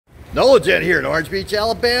Nola Jen here in Orange Beach,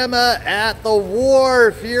 Alabama at the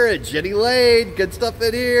Wharf here at Ginny Lane. Good stuff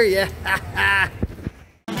in here, yeah.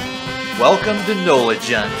 Welcome to Nola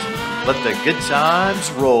Jen. Let the good times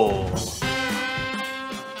roll.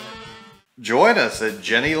 Join us at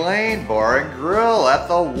Ginny Lane Bar and Grill at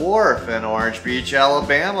the Wharf in Orange Beach,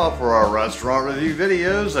 Alabama for our restaurant review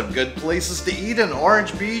videos of good places to eat in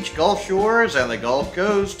Orange Beach, Gulf Shores, and the Gulf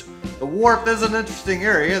Coast. The Wharf is an interesting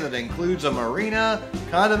area that includes a marina,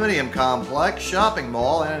 condominium complex, shopping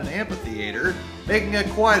mall, and an amphitheater, making it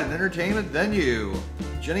quite an entertainment venue.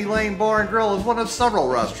 Ginny Lane Bar and Grill is one of several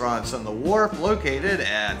restaurants in the Wharf located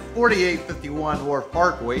at 4851 Wharf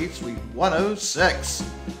Parkway Suite 106.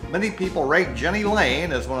 Many people rate Ginny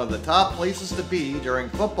Lane as one of the top places to be during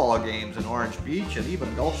football games in Orange Beach and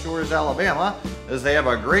even Gulf Shores, Alabama, as they have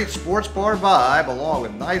a great sports bar vibe along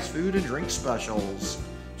with nice food and drink specials.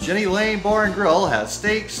 Ginny Lane Bar and Grill has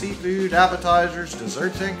steak, seafood, appetizers,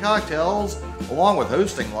 desserts, and cocktails, along with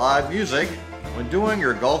hosting live music. When doing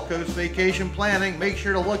your Gulf Coast vacation planning, make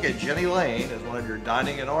sure to look at Ginny Lane as one of your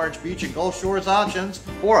dining in Orange Beach and Gulf Shores options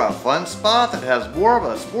for a fun spot that has more of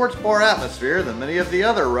a sports bar atmosphere than many of the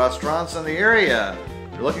other restaurants in the area.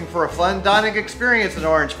 If you're looking for a fun dining experience in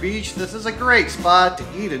Orange Beach, this is a great spot to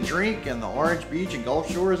eat and drink in the Orange Beach and Gulf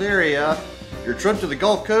Shores area. Your trip to the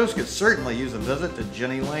Gulf Coast could certainly use a visit to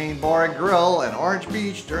Ginny Lane Bar and Grill in Orange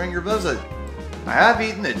Beach during your visit. I have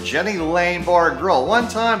eaten at Ginny Lane Bar and Grill one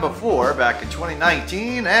time before, back in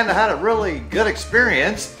 2019, and I had a really good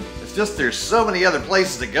experience. It's just there's so many other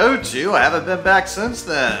places to go to, I haven't been back since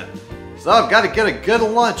then. So I've got to get a good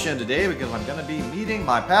lunch in today because I'm going to be meeting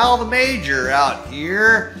my pal the Major out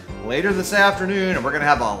here later this afternoon, and we're going to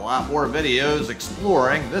have a lot more videos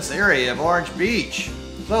exploring this area of Orange Beach.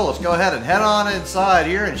 So let's go ahead and head on inside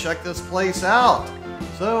here and check this place out.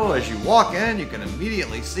 So as you walk in, you can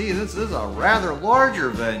immediately see this is a rather larger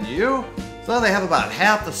venue. So they have about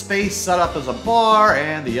half the space set up as a bar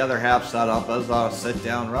and the other half set up as a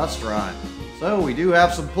sit-down restaurant. So we do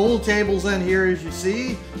have some pool tables in here, as you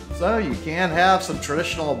see. So you can have some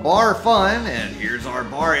traditional bar fun. And here's our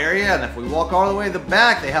bar area. And if we walk all the way to the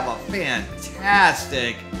back, they have a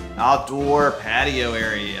fantastic outdoor patio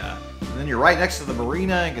area. And then you're right next to the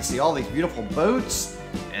marina and you can see all these beautiful boats.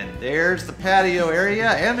 And there's the patio area,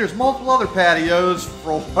 and there's multiple other patios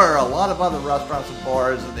for a lot of other restaurants and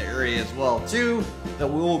bars in the area as well too that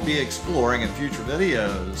we will be exploring in future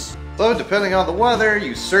videos. So depending on the weather,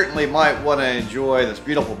 you certainly might want to enjoy this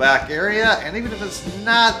beautiful back area, and even if it's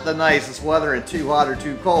not the nicest weather and too hot or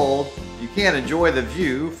too cold, you can enjoy the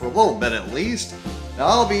view for a little bit at least. Now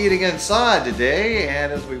I'll be eating inside today,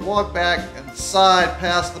 and as we walk back inside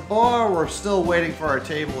past the bar, we're still waiting for our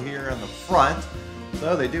table here in the front.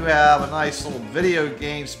 So they do have a nice little video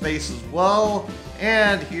game space as well.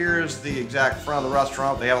 And here's the exact front of the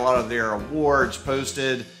restaurant. They have a lot of their awards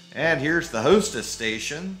posted. And here's the hostess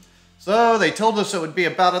station. So they told us it would be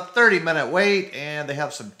about a 30-minute wait, and they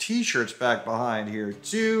have some t-shirts back behind here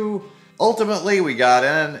too. Ultimately, we got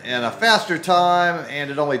in a faster time, and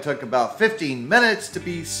it only took about 15 minutes to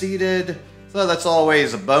be seated. So that's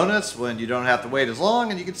always a bonus when you don't have to wait as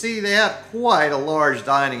long. And you can see they have quite a large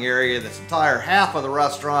dining area. This entire half of the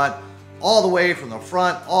restaurant, all the way from the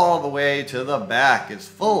front, all the way to the back, is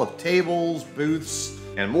full of tables, booths,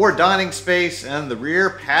 and more dining space in the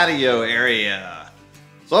rear patio area.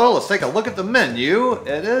 So let's take a look at the menu.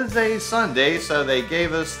 It is a Sunday, so they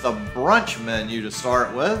gave us the brunch menu to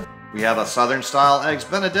start with. We have a Southern style Eggs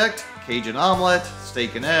Benedict, Cajun omelet,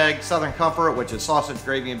 steak and egg, Southern Comfort, which is sausage,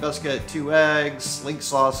 gravy, and biscuit, 2 eggs, slink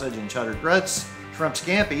sausage and cheddar grits, shrimp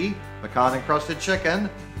scampi, pecan encrusted chicken,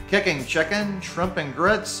 kicking chicken, shrimp and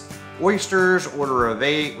grits, oysters, order of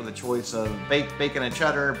 8 with a choice of baked bacon and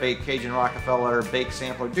cheddar, baked Cajun Rockefeller, baked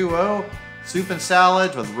sampler duo, soup and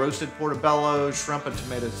salad with roasted portobello, shrimp and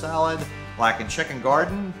tomato salad, blackened chicken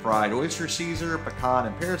garden, fried oyster Caesar, pecan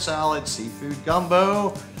and pear salad, seafood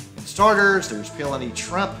gumbo. In starters, there's peel and eat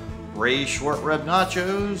shrimp, braised short rib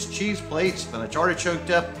nachos, cheese plate, spinach artichoke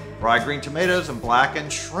dip, fried green tomatoes, and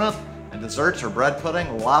blackened shrimp. And desserts are bread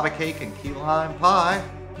pudding, lava cake, and key lime pie.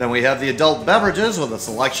 Then we have the adult beverages with a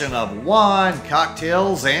selection of wine,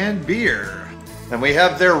 cocktails, and beer. Then we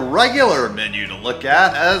have their regular menu to look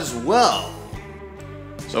at as well.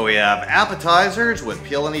 So we have appetizers with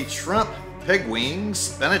peel and eat shrimp, pig wings,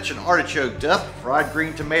 spinach and artichoke dip, fried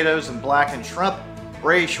green tomatoes and blackened shrimp,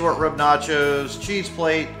 braised short rib nachos, cheese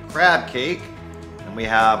plate, crab cake. And we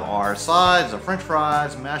have our sides of french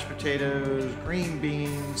fries, mashed potatoes, green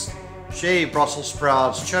beans, shaved Brussels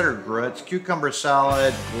sprouts, cheddar grits, cucumber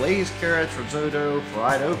salad, glazed carrots, risotto,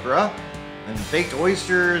 fried okra. And baked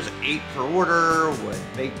oysters, 8 per order, with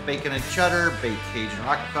baked bacon and cheddar, baked Cajun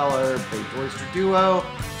Rockefeller, baked oyster duo,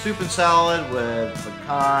 soup and salad with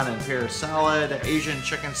pecan and pear salad, Asian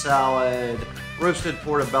chicken salad, roasted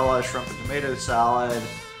portobello shrimp and tomato salad,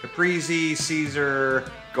 caprese,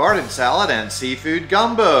 Caesar, garden salad, and seafood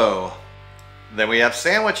gumbo. Then we have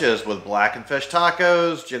sandwiches with blackened fish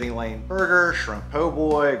tacos, Ginny Lane burger, shrimp po'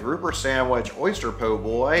 boy, grouper sandwich, oyster po'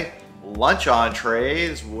 boy, lunch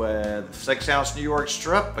entrees with 6-ounce New York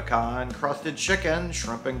strip, pecan crusted chicken,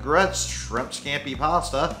 shrimp and grits, shrimp scampi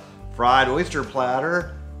pasta, fried oyster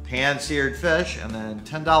platter, pan-seared fish, and then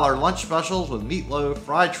 $10 lunch specials with meatloaf,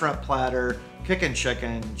 fried shrimp platter, kickin'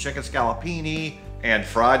 chicken, chicken scallopini, and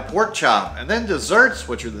fried pork chop. And then desserts,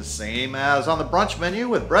 which are the same as on the brunch menu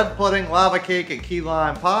with bread pudding, lava cake, and key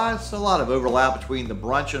lime pie. So a lot of overlap between the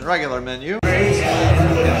brunch and regular menu.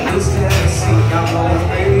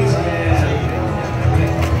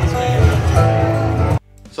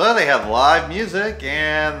 So they have live music,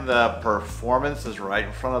 and the performance is right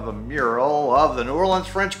in front of a mural of the New Orleans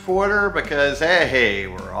French Quarter because, hey,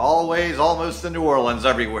 we're always almost in New Orleans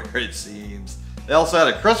everywhere, it seems. They also had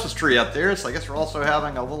a Christmas tree up there, so I guess we're also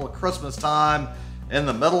having a little Christmas time in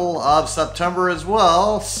the middle of September as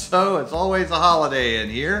well, so it's always a holiday in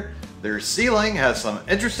here. Their ceiling has some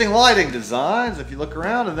interesting lighting designs if you look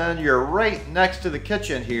around, and then you're right next to the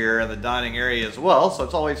kitchen here in the dining area as well, so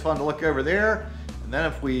it's always fun to look over there. And then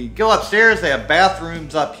if we go upstairs, they have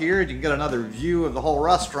bathrooms up here, and you can get another view of the whole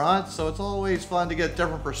restaurant, so it's always fun to get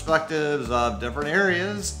different perspectives of different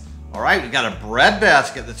areas. All right, we've got a bread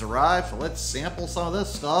basket that's arrived, so let's sample some of this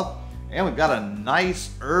stuff. And we've got a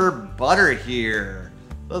nice herb butter here.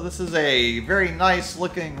 So this is a very nice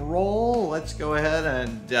looking roll. Let's go ahead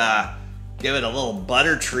and give it a little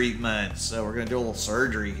butter treatment. So we're gonna do a little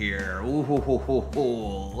surgery here. Ooh,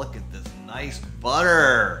 look at this nice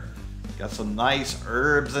butter. Got some nice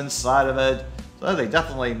herbs inside of it. So they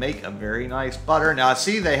definitely make a very nice butter. Now I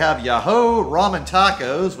see they have Yahoo Ramen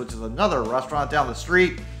Tacos, which is another restaurant down the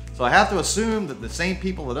street. So I have to assume that the same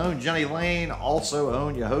people that own Ginny Lane also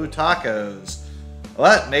own Yahoo Tacos.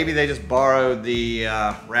 But maybe they just borrowed the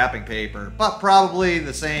wrapping paper. But probably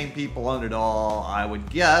the same people own it all, I would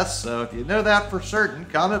guess. So if you know that for certain,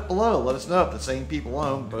 comment below. Let us know if the same people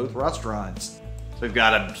own both restaurants. So we've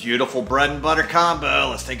got a beautiful bread and butter combo.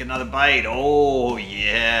 Let's take another bite. Oh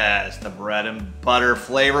yes, the bread and butter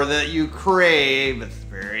flavor that you crave. It's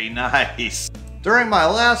very nice. During my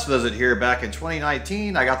last visit here back in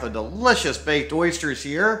 2019, I got the delicious baked oysters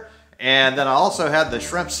here. And then I also had the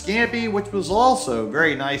shrimp scampi, which was also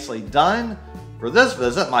very nicely done. For this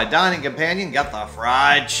visit, my dining companion got the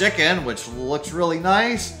fried chicken, which looks really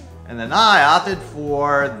nice. And then I opted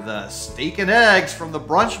for the steak and eggs from the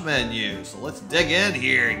brunch menu. So let's dig in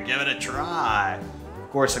here and give it a try. Of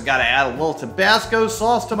course, I've got to add a little Tabasco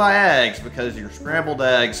sauce to my eggs because your scrambled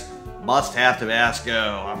eggs must have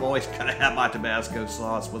Tabasco. I'm always gonna have my Tabasco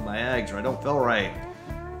sauce with my eggs or I don't feel right.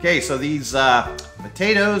 Okay, so these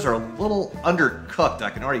potatoes are a little undercooked. I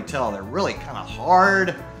can already tell. They're really kind of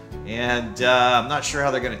hard and I'm not sure how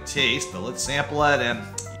they're gonna taste, but let's sample it. And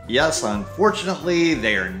yes, unfortunately,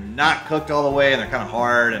 they are not cooked all the way and they're kind of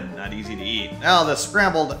hard and not easy to eat. Now the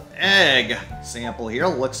scrambled egg sample here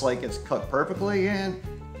looks like it's cooked perfectly and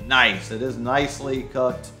nice. It is nicely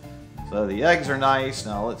cooked. So the eggs are nice.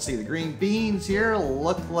 Now let's see, the green beans here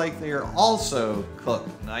look like they are also cooked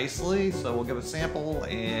nicely. So we'll give a sample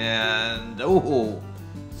and oh,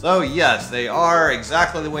 so yes, they are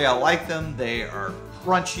exactly the way I like them. They are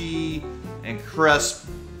crunchy and crisp.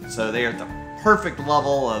 So they are at the perfect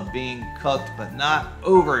level of being cooked, but not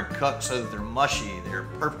overcooked so that they're mushy. They're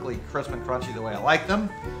perfectly crisp and crunchy the way I like them.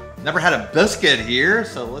 Never had a biscuit here,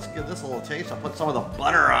 so let's give this a little taste. I'll put some of the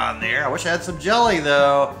butter on there. I wish I had some jelly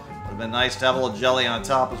though. Would have been nice to have a little jelly on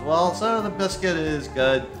top as well. So the biscuit is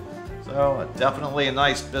good. So definitely a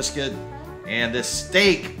nice biscuit. And this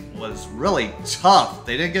steak was really tough.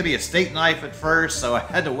 They didn't give me a steak knife at first, so I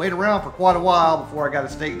had to wait around for quite a while before I got a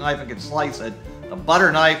steak knife and could slice it. The butter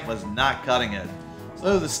knife was not cutting it.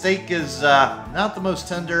 So the steak is not the most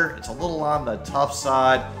tender. It's a little on the tough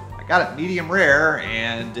side. I got it medium rare,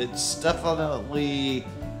 and it's definitely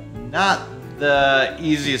not the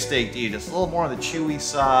easiest steak to eat. It's a little more on the chewy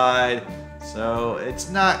side, so it's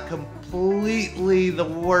not completely the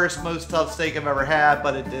worst, most tough steak I've ever had,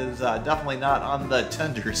 but it is definitely not on the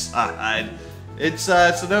tender side. It's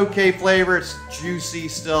an okay flavor. It's juicy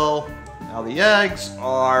still. Now the eggs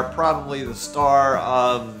are probably the star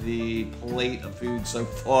of the plate of food so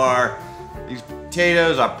far. These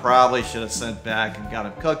potatoes I probably should have sent back and got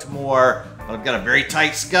them cooked more, but I've got a very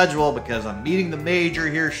tight schedule because I'm meeting the major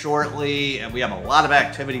here shortly and we have a lot of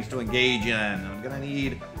activities to engage in. I'm gonna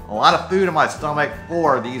need a lot of food in my stomach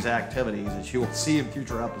for these activities, as you will see in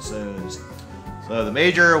future episodes. So the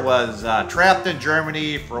major was trapped in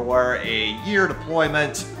Germany for a year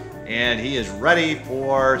deployment, and he is ready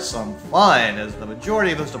for some fun. As the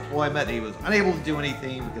majority of his deployment, he was unable to do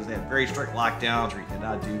anything because they had very strict lockdowns where he could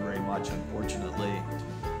not do very much, unfortunately.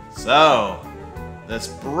 So, this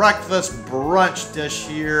breakfast brunch dish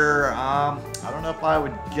here, I don't know if I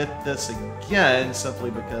would get this again simply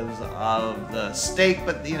because of the steak,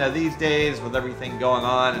 but you know, these days with everything going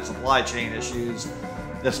on and supply chain issues,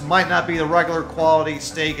 this might not be the regular quality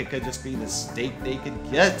steak. It could just be the steak they could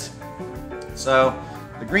get. So,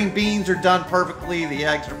 the green beans are done perfectly, the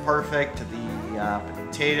eggs are perfect, the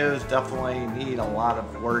potatoes definitely need a lot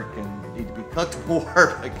of work and need to be cooked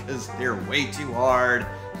more because they're way too hard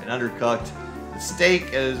and undercooked. The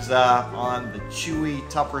steak is on the chewy,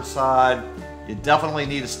 tougher side. You definitely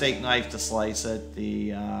need a steak knife to slice it.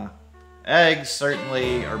 The eggs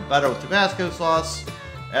certainly are better with Tabasco sauce,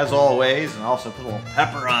 as always, and also put a little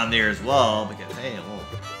pepper on there as well because, hey, a little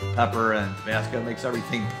pepper and Tabasco makes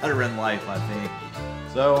everything better in life, I think.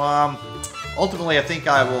 So, ultimately, I think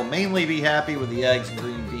I will mainly be happy with the eggs and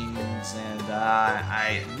green beans, and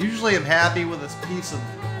I usually am happy with this piece of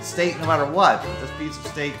steak no matter what, but this piece of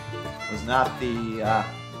steak was not the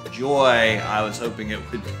joy I was hoping it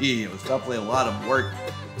would be. It was definitely a lot of work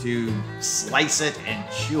to slice it and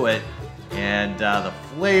chew it, and the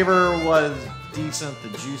flavor was decent, the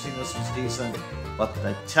juiciness was decent, but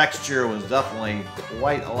the texture was definitely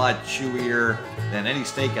quite a lot chewier than any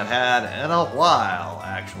steak I've had in a while,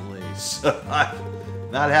 actually. So I've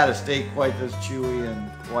not had a steak quite this chewy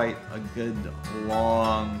in quite a good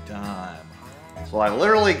long time. So I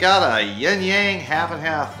literally got a yin-yang half and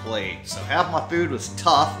half plate. So half my food was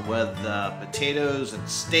tough with potatoes and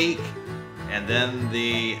steak, and then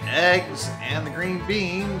the eggs and the green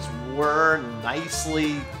beans were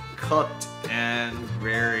nicely cooked and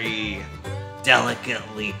very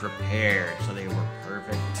delicately prepared, so they were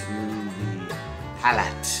perfect to the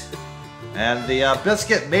palate. And the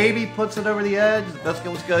biscuit maybe puts it over the edge. The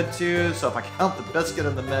biscuit was good too, so if I count the biscuit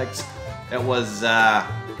in the mix, it was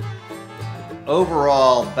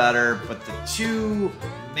overall better. But the two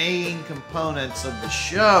main components of the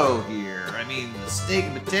show here, I mean, the steak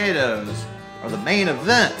and potatoes are the main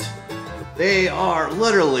event. They are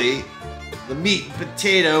literally the meat and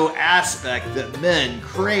potato aspect that men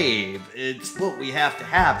crave. It's what we have to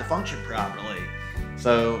function properly.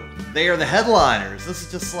 So they are the headliners. This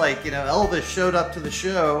is just like, you know, Elvis showed up to the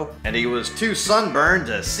show and he was too sunburned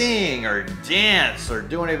to sing or dance or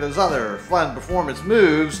do any of those other fun performance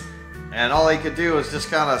moves, and all he could do was just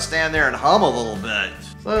kind of stand there and hum a little bit.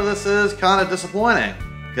 So this is kind of disappointing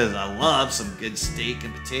because I love some good steak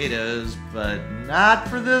and potatoes, but not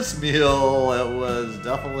for this meal. It was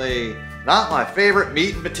definitely not my favorite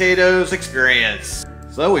meat and potatoes experience.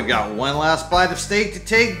 So we've got one last bite of steak to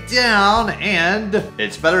take down, and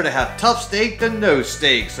it's better to have tough steak than no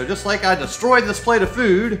steak. So just like I destroyed this plate of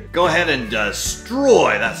food, go ahead and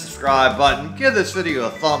destroy that subscribe button, give this video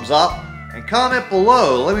a thumbs up, and comment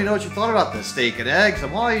below. Let me know what you thought about this steak and eggs.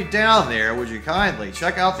 And while you're down there, would you kindly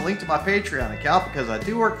check out the link to my Patreon account, because I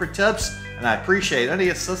do work for tips, and I appreciate any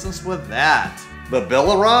assistance with that. The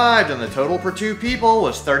bill arrived and the total for two people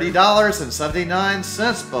was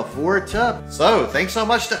 $30.79 before tip. So thanks so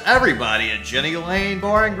much to everybody at Ginny Lane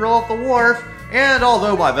Bar Grill at the Wharf. And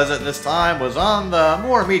although my visit this time was on the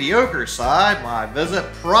more mediocre side, my visit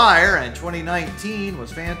prior in 2019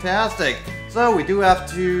 was fantastic. So we do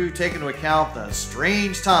have to take into account the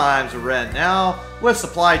strange times we're in now with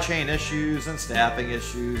supply chain issues and staffing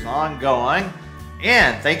issues ongoing.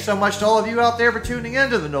 And thanks so much to all of you out there for tuning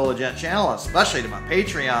in to the NOLA Gent channel, especially to my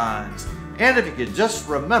Patreons. And if you could just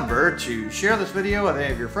remember to share this video with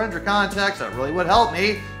any of your friends or contacts, that really would help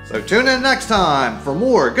me. So tune in next time for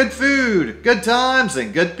more good food, good times,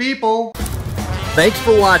 and good people. Thanks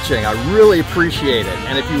for watching. I really appreciate it.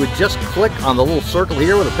 And if you would just click on the little circle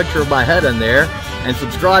here with a picture of my head in there and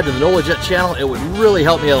subscribe to the NOLA Gent channel, it would really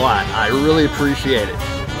help me a lot. I really appreciate it.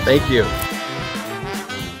 Thank you.